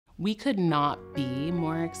We could not be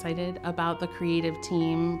more excited about the creative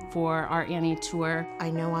team for our Annie tour.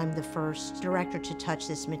 I know I'm the first director to touch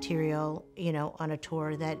this material, on a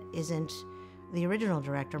tour that isn't the original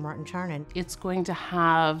director, Martin Charnin. It's going to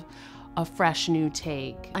have a fresh new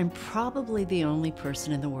take. I'm probably the only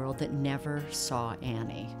person in the world that never saw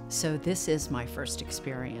Annie, so this is my first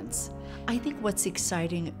experience. I think what's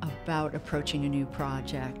exciting about approaching a new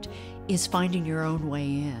project is finding your own way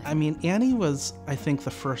in. I mean, Annie was, I think,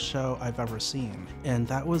 the first show I've ever seen, and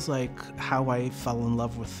that was like how I fell in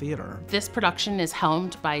love with theater. This production is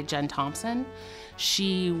helmed by Jen Thompson.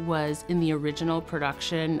 She was in the original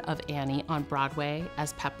production of Annie on Broadway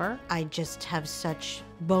as Pepper. I just have such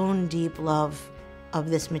bone-deep love of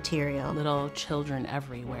this material. Little children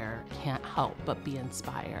everywhere can't help but be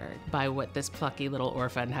inspired by what this plucky little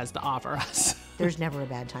orphan has to offer us. There's never a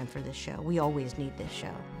bad time for this show. We always need this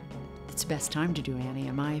show. It's the best time to do Annie,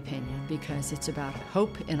 in my opinion, because it's about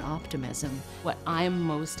hope and optimism. What I'm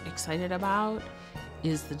most excited about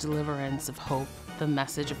is the deliverance of hope, the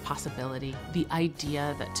message of possibility, the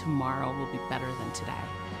idea that tomorrow will be better than today.